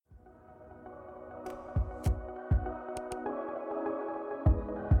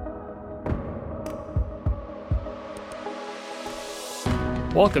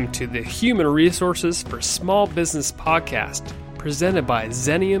Welcome to the Human Resources for Small Business podcast, presented by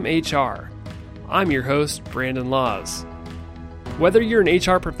Xenium HR. I'm your host, Brandon Laws. Whether you're an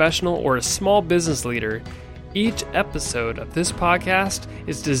HR professional or a small business leader, each episode of this podcast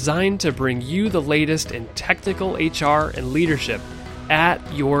is designed to bring you the latest in technical HR and leadership at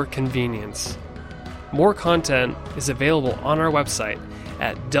your convenience. More content is available on our website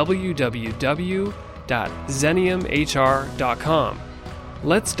at www.xeniumhr.com.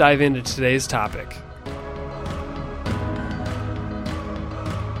 Let's dive into today's topic.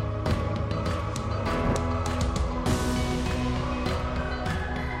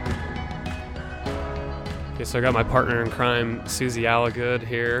 Okay, so I got my partner in crime, Susie Allagood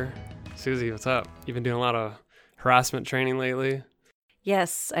here. Susie, what's up? You've been doing a lot of harassment training lately?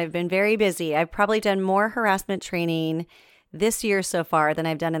 Yes, I've been very busy. I've probably done more harassment training this year so far than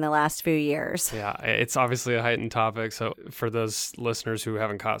I've done in the last few years. Yeah, it's obviously a heightened topic. So for those listeners who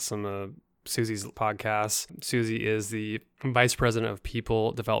haven't caught some of Susie's podcasts, Susie is the Vice President of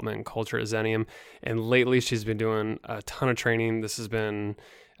People Development and Culture at Xenium. And lately she's been doing a ton of training. This has been,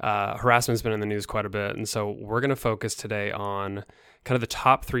 harassment's been in the news quite a bit. And so we're going to focus today on kind of the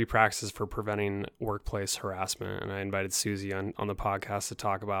top 3 practices for preventing workplace harassment. And I invited Susie on the podcast to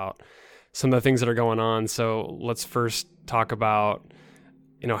talk about some of the things that are going on. So let's first talk about,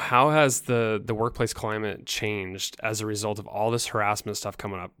 how has the workplace climate changed as a result of all this harassment stuff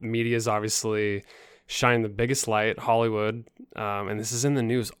coming up? Media is obviously shining the biggest light, Hollywood, and this is in the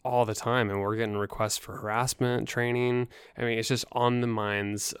news all the time, and we're getting requests for harassment training. I mean, it's just on the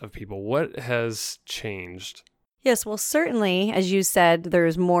minds of people. What has changed? Yes, well, certainly, as you said,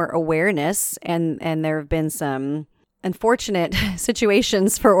 there's more awareness, and there have been some unfortunate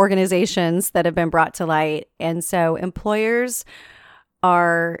situations for organizations that have been brought to light. And so employers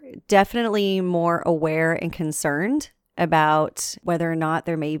are definitely more aware and concerned about whether or not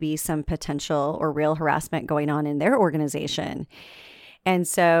there may be some potential or real harassment going on in their organization. And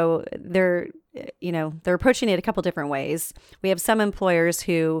so they're approaching it a couple different ways. We have some employers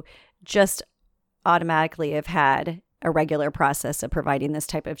who just automatically have had a regular process of providing this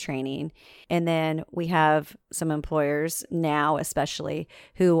type of training. And then we have some employers now, especially,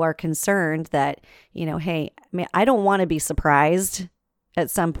 who are concerned that, hey, I don't want to be surprised at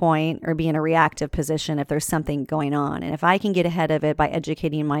some point or be in a reactive position if there's something going on. And if I can get ahead of it by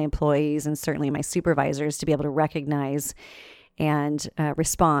educating my employees and certainly my supervisors to be able to recognize and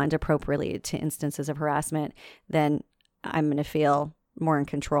respond appropriately to instances of harassment, then I'm going to feel more in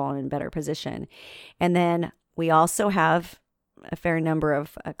control and in a better position. And then we also have a fair number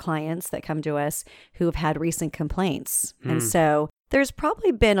of clients that come to us who have had recent complaints. And so there's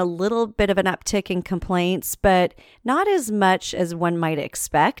probably been a little bit of an uptick in complaints, but not as much as one might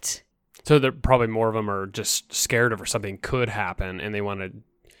expect. So probably more of them are just scared of something could happen and they want to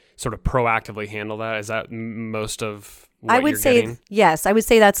sort of proactively handle that. Is that most of what you're getting? Yes, I would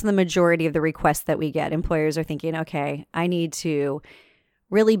say that's the majority of the requests that we get. Employers are thinking, okay, I need to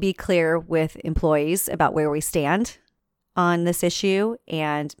really be clear with employees about where we stand on this issue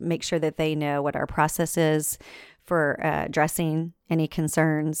and make sure that they know what our process is for addressing any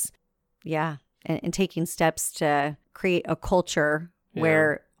concerns. Yeah. And taking steps to create a culture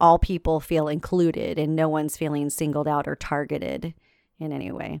where all people feel included and no one's feeling singled out or targeted in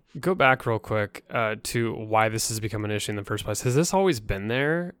any way. Go back real quick to why this has become an issue in the first place. Has this always been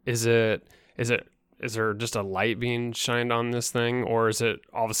there? Is there just a light being shined on this thing, or is it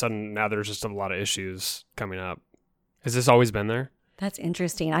all of a sudden now there's just a lot of issues coming up? Has this always been there? That's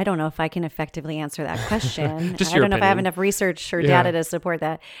interesting. I don't know if I can effectively answer that question. Just I don't your know if I have opinion. enough research or data to support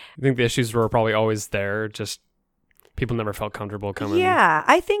that. I think the issues were probably always there, just people never felt comfortable coming. Yeah,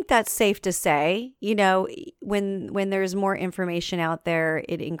 I think that's safe to say. When there's more information out there,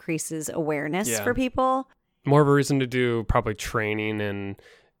 it increases awareness for people. More of a reason to do probably training and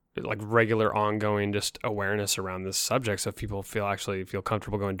like regular ongoing just awareness around this subject, so people feel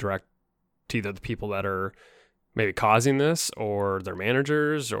comfortable going direct to either the people that are maybe causing this or their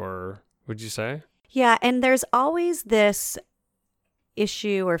managers, or would you say? Yeah, and there's always this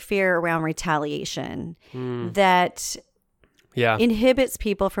issue or fear around retaliation that inhibits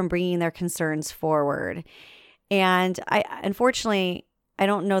people from bringing their concerns forward. And unfortunately, I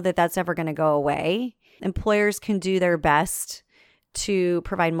don't know that that's ever going to go away. Employers can do their best to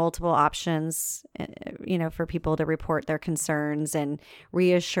provide multiple options, for people to report their concerns and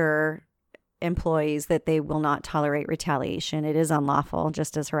reassure employees that they will not tolerate retaliation. It is unlawful,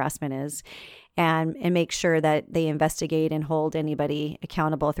 just as harassment is, and make sure that they investigate and hold anybody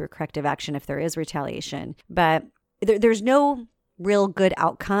accountable through corrective action if there is retaliation. But there's no real good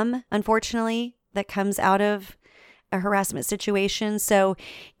outcome, unfortunately, that comes out of a harassment situation. So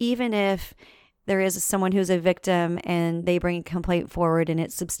even if there is someone who's a victim and they bring a complaint forward and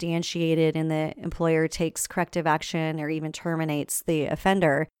it's substantiated and the employer takes corrective action or even terminates the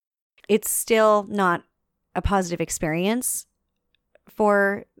offender, it's still not a positive experience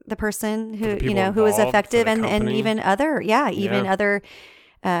for the person who, who is affected and even other, other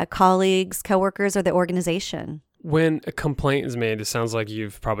colleagues, coworkers, or the organization. When a complaint is made, it sounds like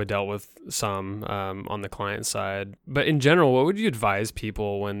you've probably dealt with some on the client side. But in general, what would you advise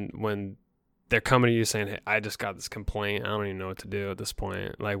people when they're coming to you saying, "Hey, I just got this complaint. I don't even know what to do at this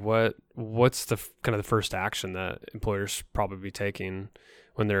point." Like, what's the kind of the first action that employers probably be taking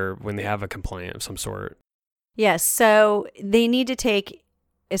when they have a complaint of some sort? Yes, so they need to take,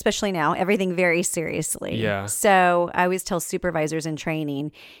 especially now, everything very seriously. Yeah. So I always tell supervisors in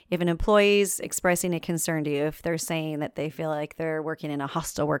training, if an employee's expressing a concern to you, if they're saying that they feel like they're working in a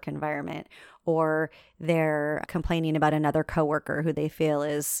hostile work environment, or they're complaining about another coworker who they feel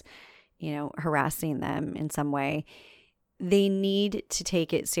is, harassing them in some way, they need to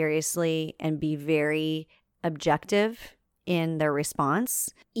take it seriously and be very objective in their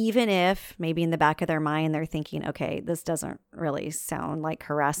response, even if maybe in the back of their mind they're thinking, okay, this doesn't really sound like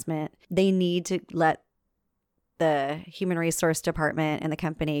harassment. They need to let the human resource department and the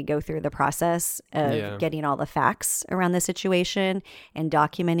company go through the process of getting all the facts around the situation and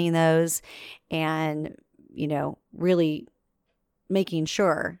documenting those and, really making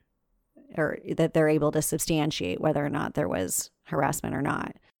sure or that they're able to substantiate whether or not there was harassment or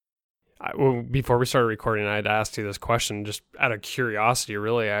not. Well, before we started recording, I'd asked you this question just out of curiosity,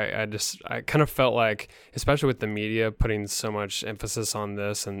 really. I kind of felt like, especially with the media putting so much emphasis on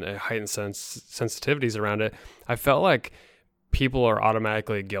this and heightened sensitivities around it, I felt like people are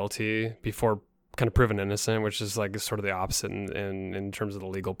automatically guilty before kind of proven innocent, which is like sort of the opposite in terms of the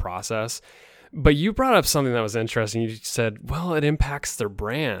legal process. But you brought up something that was interesting. You said, well, it impacts their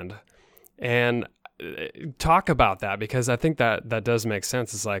brand. And talk about that, because I think that does make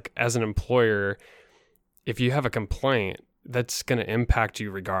sense. It's like, as an employer, if you have a complaint, that's going to impact you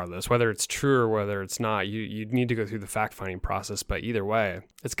regardless, whether it's true or whether it's not. You need to go through the fact-finding process, but either way,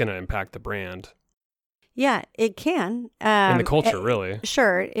 it's going to impact the brand. Yeah, it can. And the culture, really.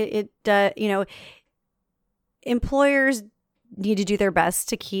 Sure. It employers need to do their best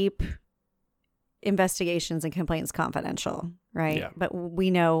to keep investigations and complaints confidential, right? Yeah. But we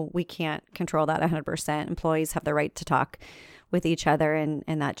know we can't control that 100%. Employees have the right to talk with each other, and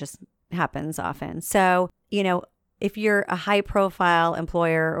that just happens often. So, if you're a high profile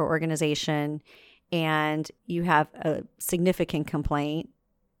employer or organization and you have a significant complaint,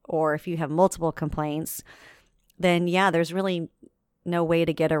 or if you have multiple complaints, then there's really no way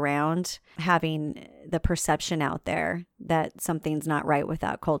to get around having the perception out there that something's not right with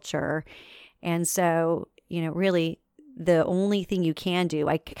that culture. And so, really the only thing you can do,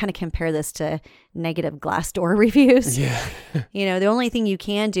 I kind of compare this to negative Glassdoor reviews. Yeah. The only thing you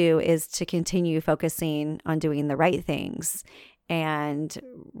can do is to continue focusing on doing the right things. And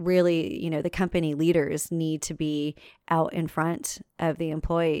really, the company leaders need to be out in front of the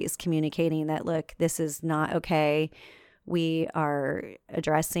employees, communicating that, look, this is not okay. We are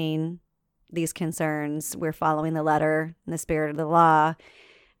addressing these concerns. We're following the letter and the spirit of the law.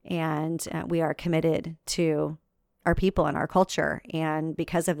 And we are committed to our people and our culture. And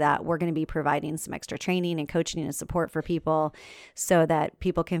because of that, we're going to be providing some extra training and coaching and support for people so that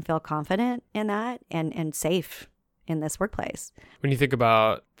people can feel confident in that and safe in this workplace. When you think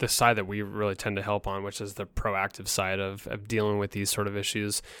about the side that we really tend to help on, which is the proactive side of dealing with these sort of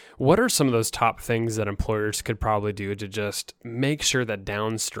issues, what are some of those top things that employers could probably do to just make sure that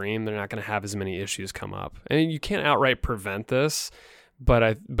downstream they're not going to have as many issues come up? And you can't outright prevent this, but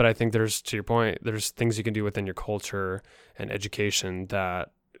I think there's, to your point, there's things you can do within your culture and education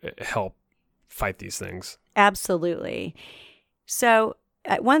that help fight these things. Absolutely. So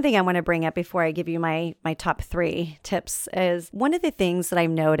one thing I want to bring up before I give you my top 3 tips is one of the things that I've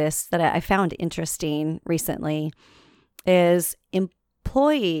noticed that I found interesting recently is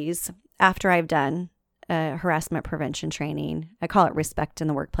employees, after I've done harassment prevention training, I call it respect in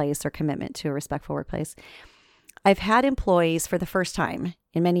the workplace or commitment to a respectful workplace. I've had employees for the first time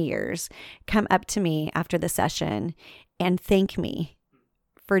in many years come up to me after the session and thank me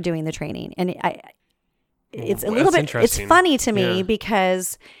for doing the training. And it's a little bit, it's funny to me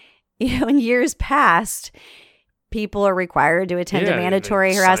because, in years past, people are required to attend a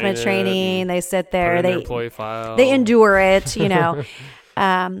mandatory harassment training. They sit there, they employee file. They endure it,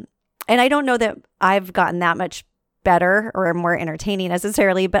 and I don't know that I've gotten that much better or more entertaining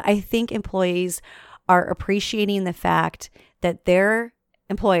necessarily, but I think employees are appreciating the fact that their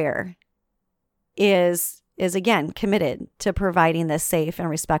employer is is again committed to providing this safe and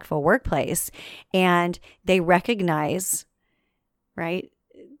respectful workplace, and they recognize, right,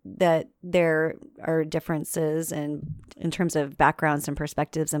 that there are differences in terms of backgrounds and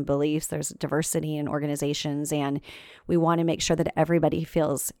perspectives and beliefs. There's diversity in organizations, and we want to make sure that everybody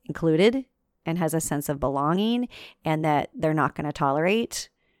feels included and has a sense of belonging, and that they're not going to tolerate,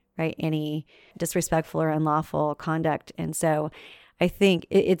 right, any disrespectful or unlawful conduct. And so I think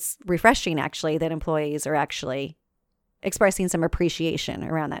it's refreshing, actually, that employees are actually expressing some appreciation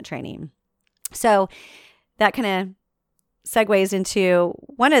around that training. So that kind of segues into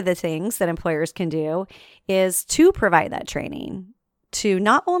one of the things that employers can do is to provide that training to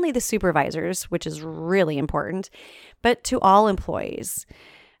not only the supervisors, which is really important, but to all employees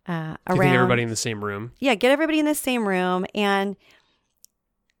around. Get everybody in the same room. Yeah, get everybody in the same room. And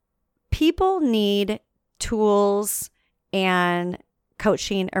people need tools and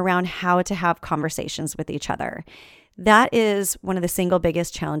coaching around how to have conversations with each other. That is one of the single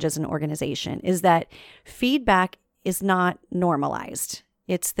biggest challenges in an organization, is that feedback is not normalized.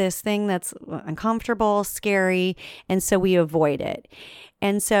 It's this thing that's uncomfortable, scary, and so we avoid it.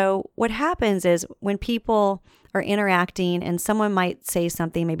 And so what happens is when people are interacting and someone might say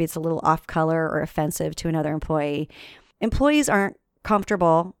something, maybe it's a little off color or offensive to another employee, employees aren't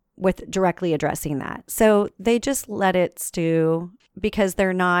comfortable with directly addressing that. So they just let it stew because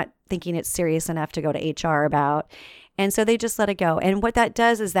they're not thinking it's serious enough to go to HR about. And so they just let it go. And what that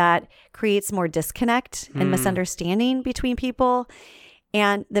does is that creates more disconnect and misunderstanding between people.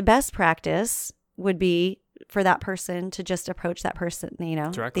 And the best practice would be for that person to just approach that person,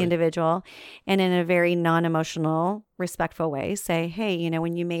 Directly. the individual, and in a very non-emotional, respectful way, say, hey,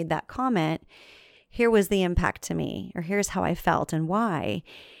 when you made that comment, here was the impact to me, or here's how I felt and why.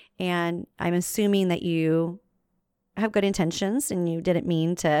 And I'm assuming that you have good intentions and you didn't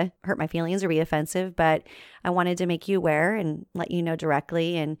mean to hurt my feelings or be offensive, but I wanted to make you aware and let you know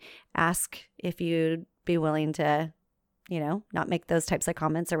directly and ask if you'd be willing to, not make those types of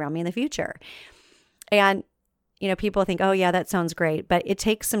comments around me in the future. And, people think, oh yeah, that sounds great, but it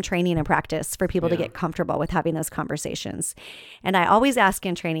takes some training and practice for people to get comfortable with having those conversations. And I always ask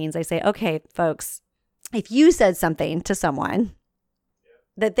in trainings, I say, okay, folks, if you said something to someone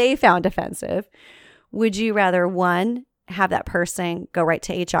that they found offensive, would you rather, one, have that person go right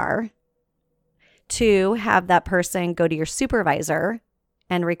to HR, two, have that person go to your supervisor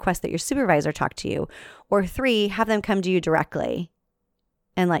and request that your supervisor talk to you, or three, have them come to you directly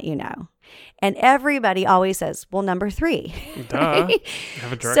and let you know? And everybody always says, well, number three. Duh.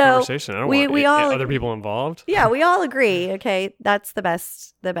 Have a direct conversation. I don't want all other people involved. Yeah, we all agree. Okay, that's the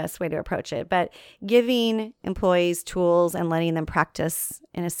best way to approach it. But giving employees tools and letting them practice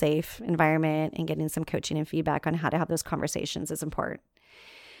in a safe environment and getting some coaching and feedback on how to have those conversations is important.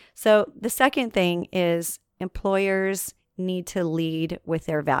 So the second thing is employers need to lead with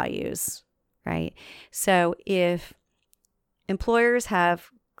their values, right? So if employers have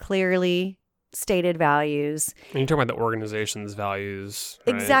clearly stated values. And you're talking about the organization's values,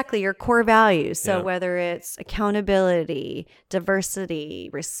 right? Exactly, your core values. So whether it's accountability, diversity,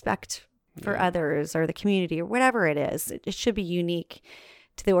 respect for others or the community or whatever it is, it should be unique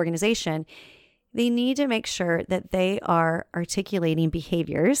to the organization. They need to make sure that they are articulating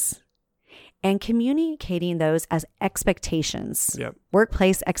behaviors and communicating those as expectations,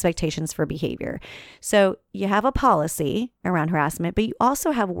 workplace expectations for behavior. So you have a policy around harassment, but you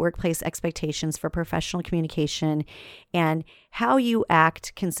also have workplace expectations for professional communication and how you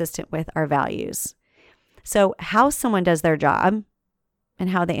act consistent with our values. So how someone does their job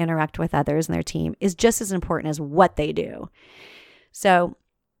and how they interact with others and their team is just as important as what they do. So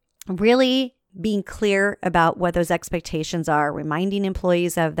really being clear about what those expectations are, reminding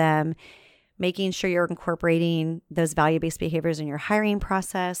employees of them, making sure you're incorporating those value-based behaviors in your hiring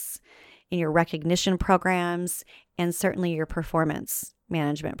process, in your recognition programs, and certainly your performance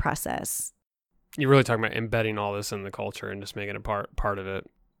management process. You're really talking about embedding all this in the culture and just making it part of it.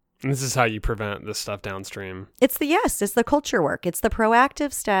 And this is how you prevent this stuff downstream. It's the culture work. It's the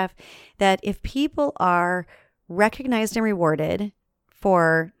proactive stuff that if people are recognized and rewarded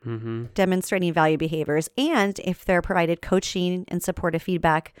for demonstrating value behaviors, and if they're provided coaching and supportive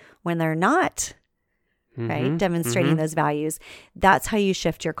feedback when they're not right demonstrating those values, that's how you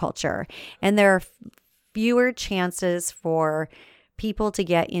shift your culture. And there are fewer chances for people to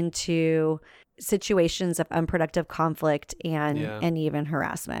get into situations of unproductive conflict and even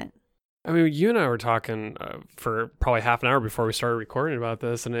harassment. I mean, you and I were talking for probably half an hour before we started recording about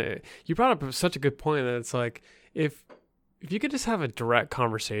this, and you brought up such a good point that it's like if you could just have a direct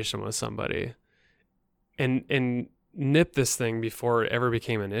conversation with somebody and nip this thing before it ever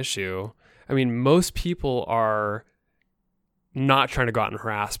became an issue, I mean, most people are not trying to go out and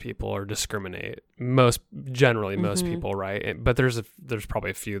harass people or discriminate. Most people, right? But there's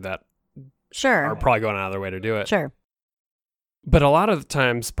probably a few that are probably going out of their way to do it. Sure. But a lot of the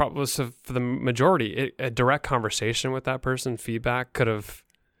times, probably for the majority, a direct conversation with that person, feedback could have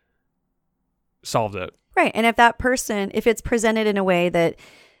solved it. Right. And if it's presented in a way that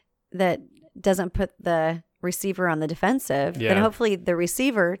doesn't put the receiver on the defensive, then hopefully the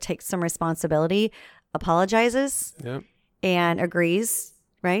receiver takes some responsibility, apologizes, and agrees,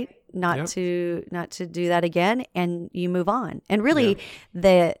 right? Not to do that again, and you move on. And really,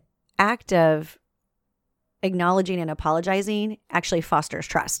 the act of acknowledging and apologizing actually fosters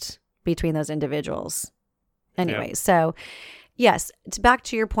trust between those individuals. Anyway, so yes, it's back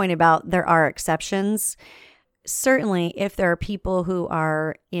to your point about there are exceptions. Certainly, if there are people who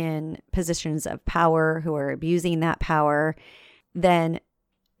are in positions of power who are abusing that power, then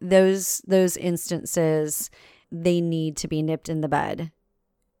those instances, they need to be nipped in the bud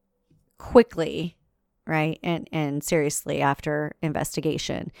quickly, right? And seriously after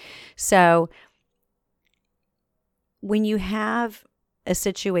investigation. So when you have a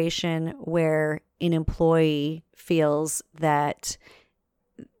situation where an employee feels that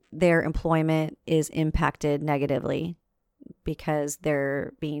their employment is impacted negatively because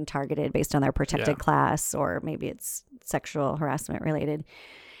they're being targeted based on their protected class, or maybe it's sexual harassment related,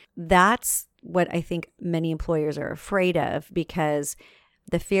 that's what I think many employers are afraid of, because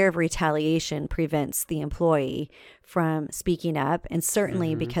the fear of retaliation prevents the employee from speaking up. And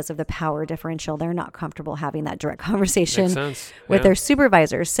certainly because of the power differential, they're not comfortable having that direct conversation with their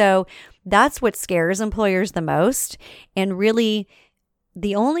supervisor. So that's what scares employers the most. And really,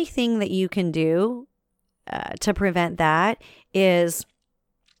 the only thing that you can do to prevent that is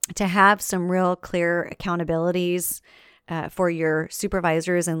to have some real clear accountabilities for your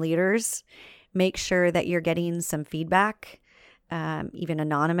supervisors and leaders. Make sure that you're getting some feedback, even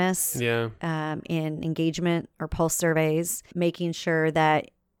anonymous, in engagement or pulse surveys, making sure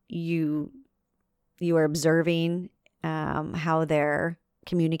that you are observing how they're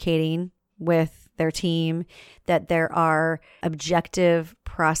communicating with their team, that there are objective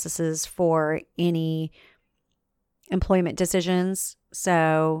processes for any employment decisions.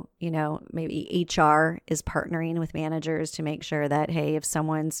 So, maybe HR is partnering with managers to make sure that, hey, if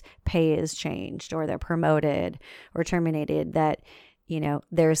someone's pay is changed or they're promoted or terminated, that,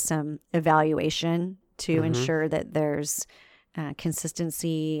 there's some evaluation to ensure that there's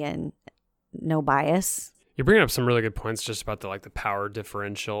consistency and no bias. You're bringing up some really good points just about the power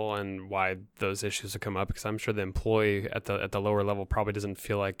differential and why those issues have come up, because I'm sure the employee at the lower level probably doesn't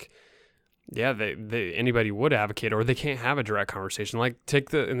feel like they anybody would advocate, or they can't have a direct conversation. Like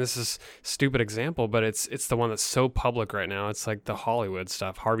and this is a stupid example, but it's the one that's so public right now. It's like the Hollywood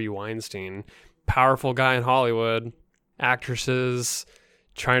stuff. Harvey Weinstein, powerful guy in Hollywood, actresses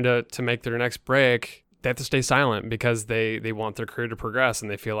trying to make their next break. They have to stay silent because they want their career to progress, and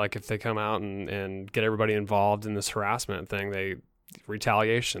they feel like if they come out and get everybody involved in this harassment thing,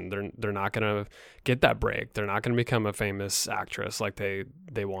 retaliation, they're not going to get that break. They're not going to become a famous actress like they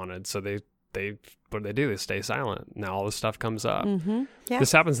wanted. So they what do? They stay silent. Now all this stuff comes up.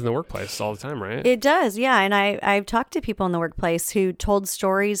 This happens in the workplace all the time, right? It does, yeah. And I've talked to people in the workplace who told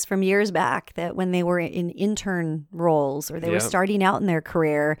stories from years back that when they were in intern roles or they were starting out in their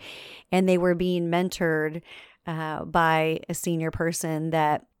career and they were being mentored by a senior person,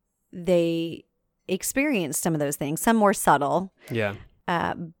 that they experienced some of those things, some more subtle. Yeah.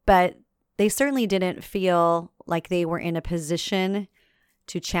 But they certainly didn't feel like they were in a position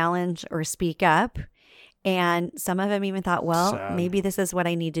to challenge or speak up. And some of them even thought, well, maybe this is what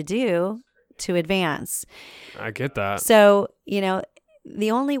I need to do to advance. I get that. So,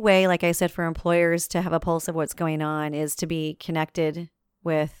 the only way, like I said, for employers to have a pulse of what's going on is to be connected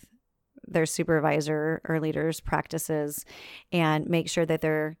with their supervisor or leaders' practices and make sure that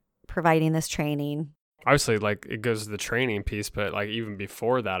they're providing this training. Obviously, it goes to the training piece, but even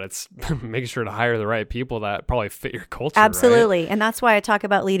before that, it's making sure to hire the right people that probably fit your culture. Absolutely. Right? And that's why I talk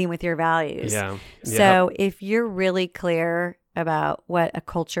about leading with your values. Yeah. So if you're really clear about what a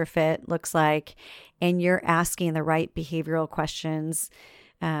culture fit looks like, and you're asking the right behavioral questions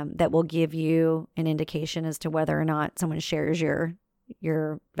that will give you an indication as to whether or not someone shares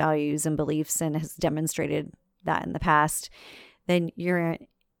your values and beliefs and has demonstrated that in the past, then you're in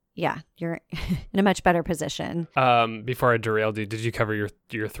a much better position. Before I derailed you, did you cover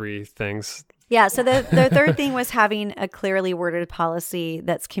your three things? Yeah. So the third thing was having a clearly worded policy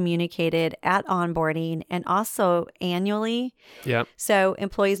that's communicated at onboarding and also annually. Yeah. So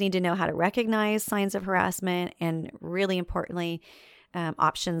employees need to know how to recognize signs of harassment, and really importantly,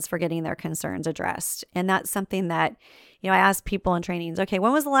 options for getting their concerns addressed. And that's something that, I ask people in trainings, okay,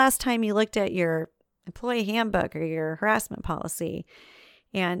 when was the last time you looked at your employee handbook or your harassment policy?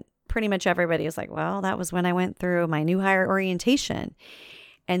 And pretty much everybody is like, well, that was when I went through my new hire orientation.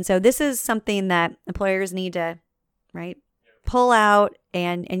 And so this is something that employers need to, right, pull out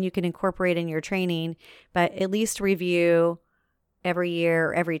and you can incorporate in your training, but at least review every year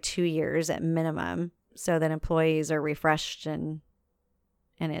or every 2 years at minimum so that employees are refreshed and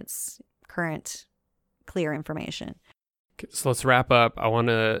it's current, clear information. So let's wrap up. I want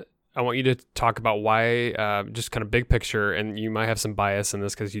you to talk about why, just kind of big picture, and you might have some bias in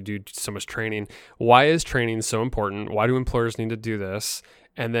this because you do so much training. Why is training so important? Why do employers need to do this?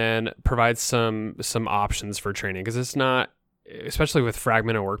 And then provide some options for training, because it's not, especially with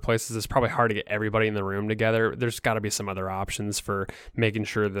fragmented workplaces, it's probably hard to get everybody in the room together. There's got to be some other options for making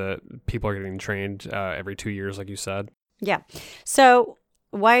sure that people are getting trained every 2 years, like you said. Yeah. So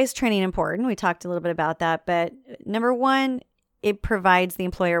why is training important? We talked a little bit about that, but number one, it provides the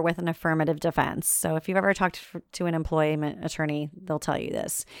employer with an affirmative defense. So if you've ever talked to an employment attorney, they'll tell you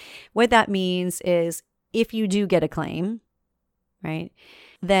this. What that means is if you do get a claim, right,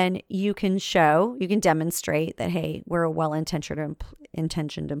 then you can demonstrate that, hey, we're a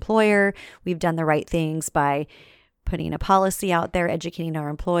well-intentioned employer. We've done the right things by putting a policy out there, educating our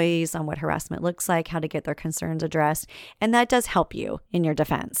employees on what harassment looks like, how to get their concerns addressed. And that does help you in your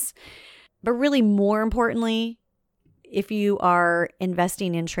defense. But really, more importantly, if you are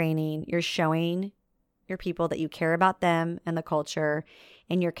investing in training, you're showing your people that you care about them and the culture,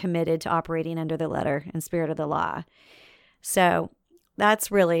 and you're committed to operating under the letter and spirit of the law. So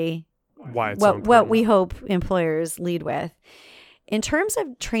that's really what we hope employers lead with. In terms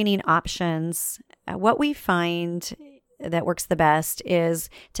of training options, what we find that works the best is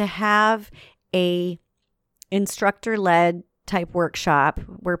to have a instructor-led type workshop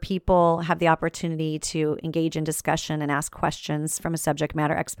where people have the opportunity to engage in discussion and ask questions from a subject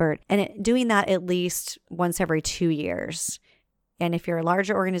matter expert, and doing that at least once every 2 years. And if you're a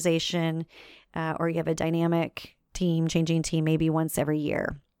larger organization or you have a dynamic team, changing team, maybe once every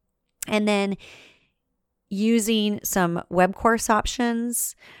year. And then using some web course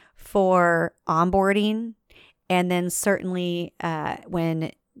options for onboarding, and then certainly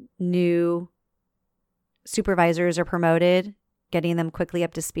when new supervisors are promoted, getting them quickly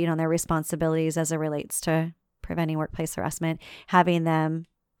up to speed on their responsibilities as it relates to preventing workplace harassment, having them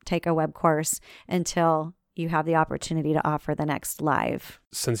take a web course until you have the opportunity to offer the next live.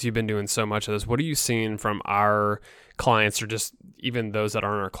 Since you've been doing so much of this, what are you seeing from our clients, or just even those that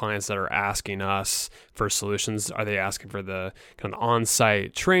aren't our clients that are asking us for solutions? Are they asking for the kind of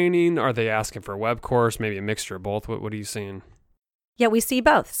on-site training? Are they asking for a web course? Maybe a mixture of both? What are you seeing? Yeah, we see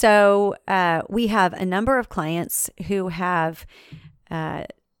both. So we have a number of clients who have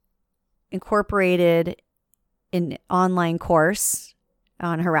incorporated an online course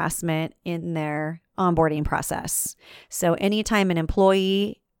on harassment in their onboarding process. So anytime an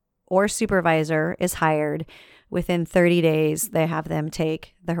employee or supervisor is hired, within 30 days, they have them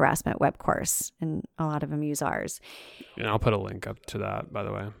take the harassment web course, and a lot of them use ours. And I'll put a link up to that, by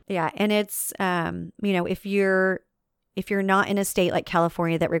the way. Yeah, and it's if you're not in a state like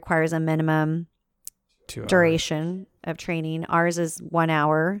California that requires a minimum duration of training, ours is 1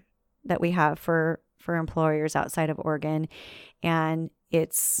 hour that we have for employers outside of Oregon, and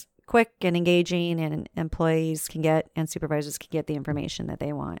it's quick and engaging, and employees can get and supervisors can get the information that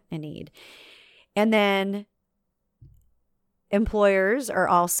they want and need. And then those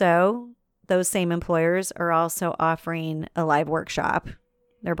same employers are also offering a live workshop.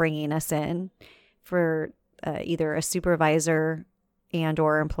 They're bringing us in for either a supervisor and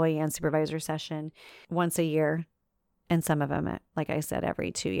or employee and supervisor session once a year, and some of them, like I said,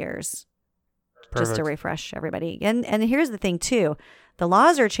 every 2 years. Perfect. Just to refresh everybody. And here's the thing too, the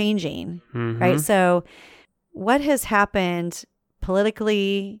laws are changing, right? So what has happened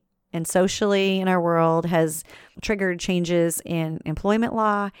politically and socially in our world has triggered changes in employment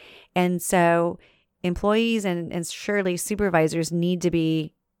law. And so employees and surely supervisors need to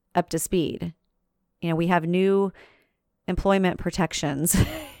be up to speed. We have new employment protections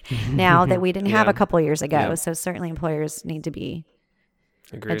now that we didn't have a couple of years ago. Yeah. So certainly employers need to be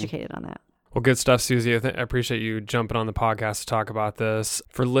educated on that. Well, good stuff, Susie. I appreciate you jumping on the podcast to talk about this.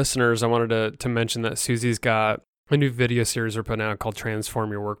 For listeners, I wanted to mention that Susie's got a new video series we're putting out called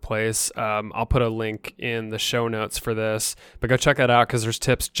Transform Your Workplace. I'll put a link in the show notes for this, but go check that out because there's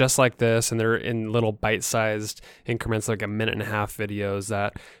tips just like this, and they're in little bite-sized increments, like a 1.5-minute videos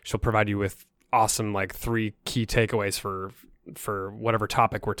that she'll provide you with awesome, like 3 key takeaways for whatever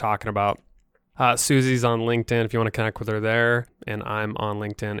topic we're talking about. Susie's on LinkedIn if you want to connect with her there. And I'm on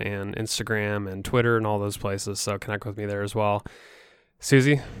LinkedIn and Instagram and Twitter and all those places. So connect with me there as well.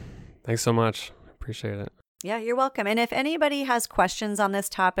 Susie, thanks so much. Appreciate it. Yeah, you're welcome. And if anybody has questions on this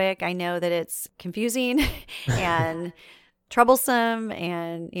topic, I know that it's confusing and troublesome,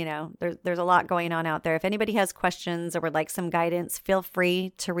 and there's a lot going on out there. If anybody has questions or would like some guidance, feel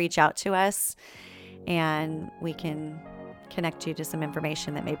free to reach out to us and we can connect you to some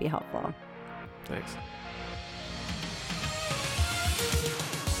information that may be helpful. Thanks.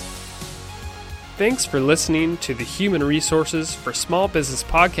 Thanks for listening to the Human Resources for Small Business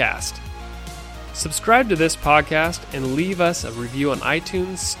podcast. Subscribe to this podcast and leave us a review on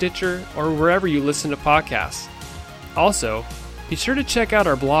iTunes, Stitcher, or wherever you listen to podcasts. Also, be sure to check out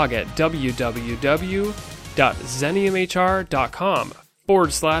our blog at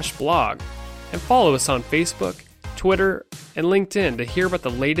www.xeniumhr.com/blog and follow us on Facebook, Twitter, and LinkedIn to hear about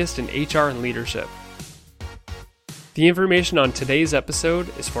the latest in HR and leadership. The information on today's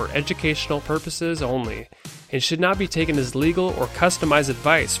episode is for educational purposes only and should not be taken as legal or customized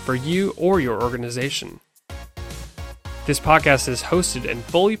advice for you or your organization. This podcast is hosted and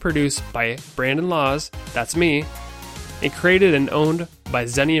fully produced by Brandon Laws, that's me, and created and owned by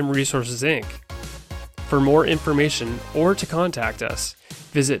Xenium Resources, Inc. For more information or to contact us,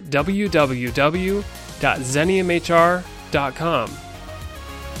 visit www.xeniumhr.com.